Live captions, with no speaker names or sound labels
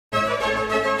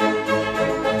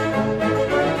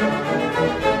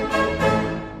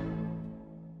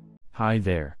Hi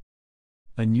there.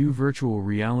 A new virtual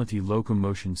reality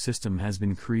locomotion system has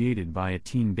been created by a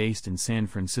team based in San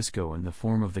Francisco in the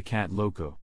form of the cat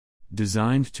Loco.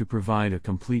 Designed to provide a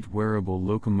complete wearable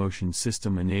locomotion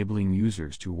system enabling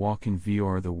users to walk in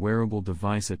VR, the wearable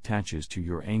device attaches to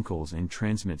your ankles and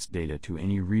transmits data to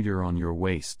any reader on your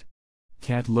waist.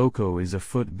 Cat Loco is a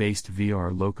foot-based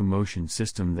VR locomotion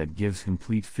system that gives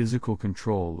complete physical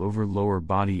control over lower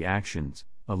body actions,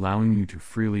 allowing you to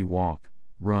freely walk,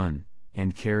 run,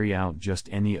 and carry out just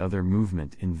any other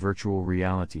movement in virtual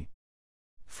reality.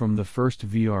 From the first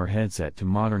VR headset to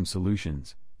modern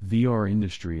solutions, VR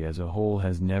industry as a whole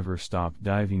has never stopped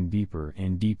diving deeper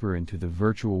and deeper into the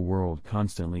virtual world,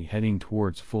 constantly heading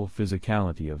towards full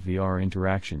physicality of VR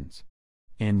interactions.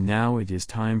 And now it is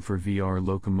time for VR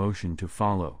locomotion to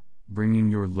follow, bringing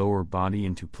your lower body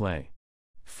into play.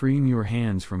 Freeing your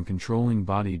hands from controlling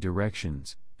body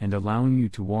directions, and allowing you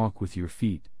to walk with your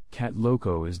feet, Cat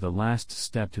Loco is the last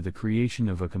step to the creation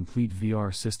of a complete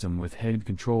VR system with head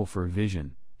control for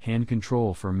vision, hand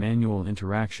control for manual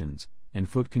interactions, and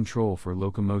foot control for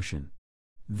locomotion.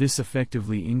 This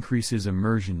effectively increases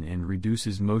immersion and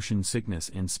reduces motion sickness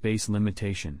and space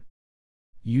limitation.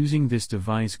 Using this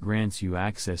device grants you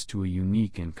access to a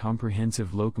unique and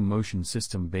comprehensive locomotion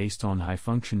system based on high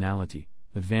functionality,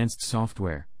 advanced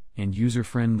software, and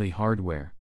user-friendly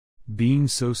hardware. Being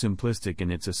so simplistic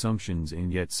in its assumptions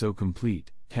and yet so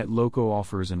complete, Cat Loco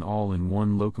offers an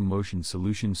all-in-one locomotion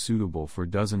solution suitable for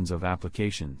dozens of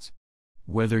applications.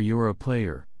 Whether you're a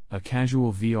player, a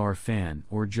casual VR fan,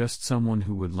 or just someone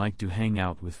who would like to hang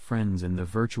out with friends in the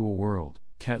virtual world,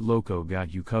 Cat Loco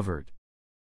got you covered.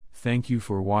 Thank you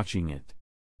for watching it.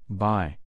 Bye.